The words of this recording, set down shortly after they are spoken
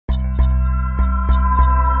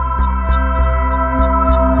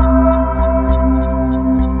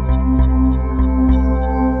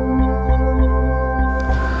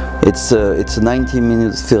It's a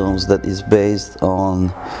 90-minute film that is based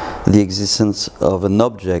on the existence of an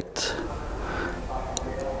object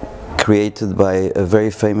created by a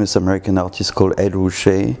very famous American artist called Ed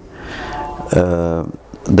Ruscha,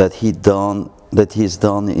 that he's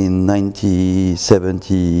done in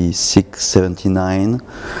 1976-79,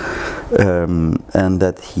 and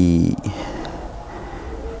that he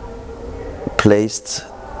placed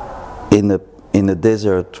in a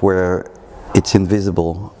desert where it's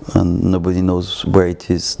invisible and nobody knows where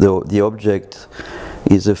it is. The object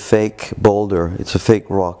is a fake boulder, it's a fake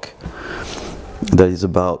rock that is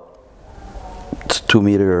about 2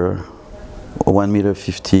 meters, 1 meter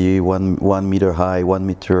 50, 1 meter high, 1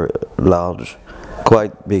 meter large,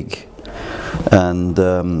 quite big. And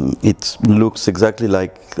it looks exactly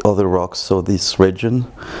like other rocks of this region,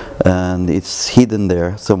 and it's hidden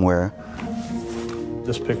there somewhere.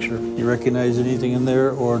 This picture, you recognize anything in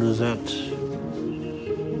there, or does that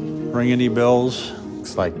ring any bells?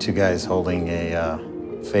 Looks like two guys holding a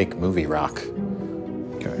fake movie rock.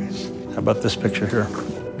 Okay. How about this picture here?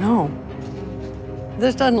 No.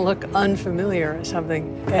 This doesn't look unfamiliar as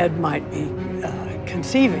something Ed might be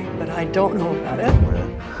conceiving, but I don't know about it.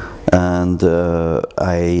 And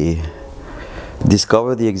I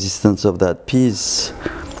discovered the existence of that piece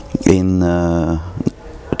in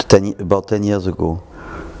about 10 years ago.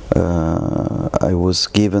 I was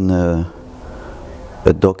given a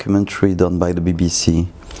documentary done by the BBC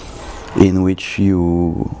in which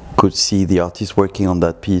you could see the artist working on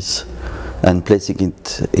that piece and placing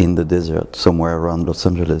it in the desert somewhere around Los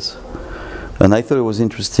Angeles. And I thought it was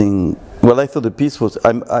interesting. Well, I thought the piece was,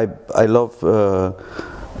 I love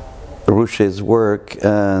Ruscha's work,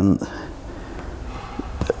 and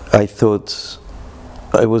I thought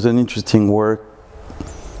it was an interesting work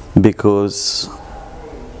because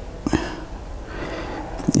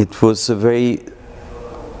it was a very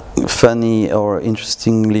funny, or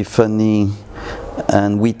interestingly funny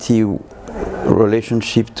and witty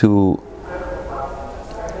relationship to,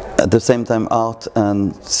 at the same time, art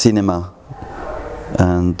and cinema.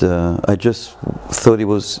 And I just thought it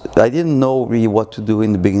was, I didn't know really what to do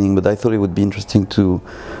in the beginning, but I thought it would be interesting to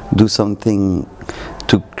do something,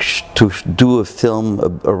 to do a film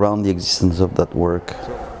around the existence of that work.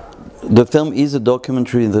 The film is a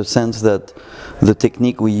documentary in the sense that the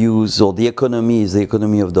technique we use, or the economy, is the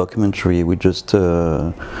economy of documentary. We just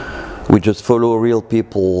follow real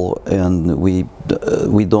people, and we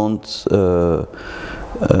don't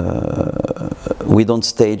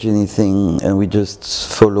stage anything, and we just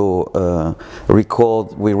follow, we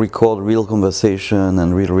record real conversation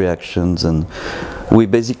and real reactions, and we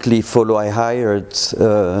basically follow. I hired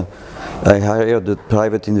a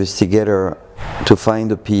private investigator to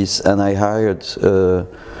find a piece, and I hired a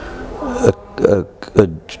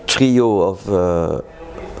trio of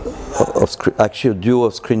actually a duo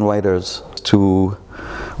of screenwriters to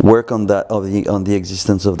work on that, on the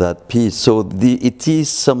existence of that piece. So it is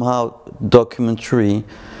somehow documentary.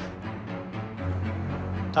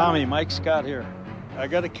 Tommy, Mike Scott here. I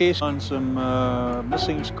got a case on some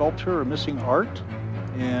missing sculpture or missing art,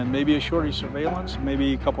 and maybe a shorty surveillance,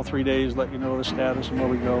 maybe a couple, 3 days, let you know the status and where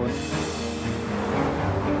we go.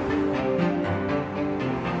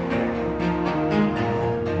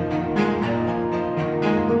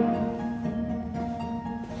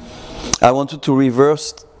 I wanted to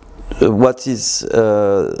reverse what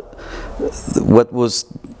was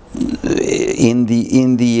in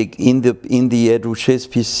the Ed Ruscha's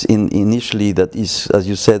piece initially, that is, as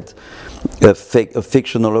you said, a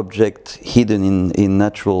fictional object hidden in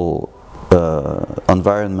natural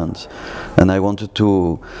environment, and I wanted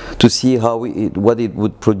to see what it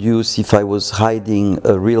would produce if I was hiding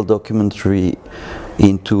a real documentary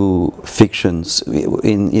into fictions.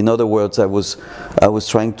 In other words, I was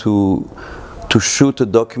trying to shoot a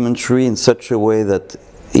documentary in such a way that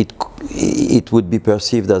it would be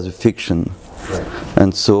perceived as a fiction. Right.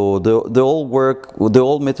 And so the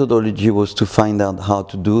whole methodology was to find out how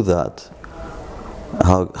to do that.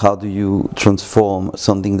 How do you transform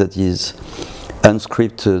something that is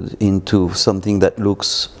unscripted into something that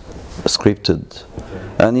looks scripted?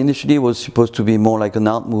 And initially it was supposed to be more like an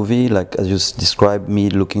art movie, like as you described, me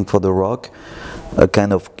looking for the rock, a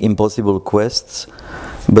kind of impossible quest.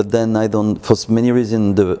 But then for many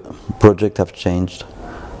reasons the project have changed,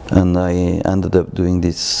 and I ended up doing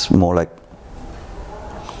this more like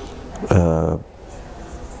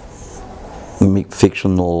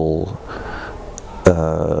fictional,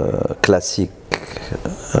 classic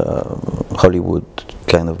Hollywood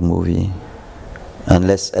kind of movie, and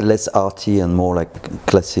less arty and more like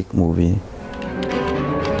classic movie.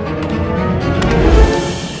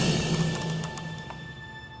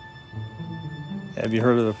 Have you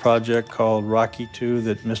heard of the project called Rocky II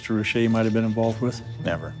that Mr. Richet might have been involved with?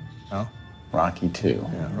 Never. No? Rocky 2.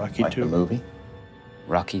 Yeah, Rocky Like II. the movie?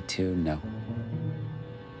 Rocky 2, no.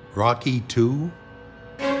 Rocky 2?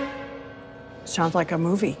 Sounds like a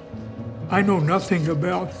movie. I know nothing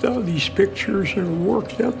about these pictures or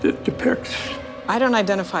work that it depicts. I don't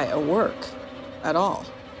identify a work at all.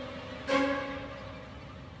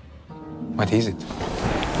 What is it?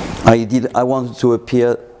 I wanted to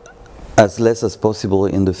appear as less as possible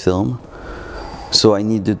in the film, so I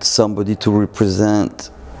needed somebody to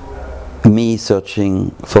represent me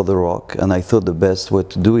searching for the rock, and I thought the best way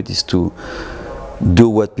to do it is to do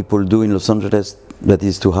what people do in Los Angeles, that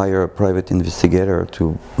is to hire a private investigator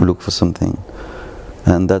to look for something.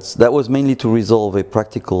 And that was mainly to resolve a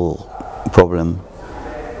practical problem,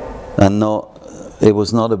 and it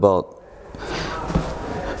was not about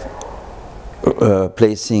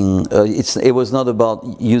it was not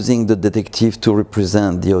about using the detective to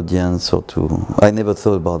represent the audience or to. I never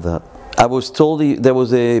thought about that. I was told there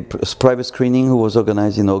was a private screening who was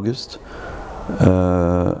organized in August,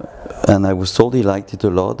 and I was told he liked it a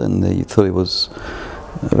lot, and he thought it was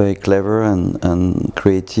very clever and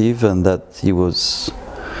creative, and that he was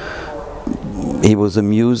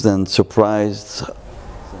amused and surprised.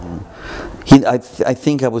 I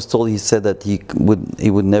think I was told he said that he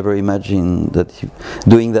would never imagine that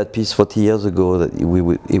doing that piece 40 years ago that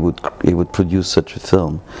he would produce such a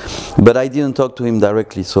film. But I didn't talk to him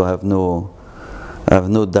directly, so I have no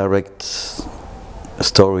direct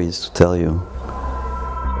stories to tell you.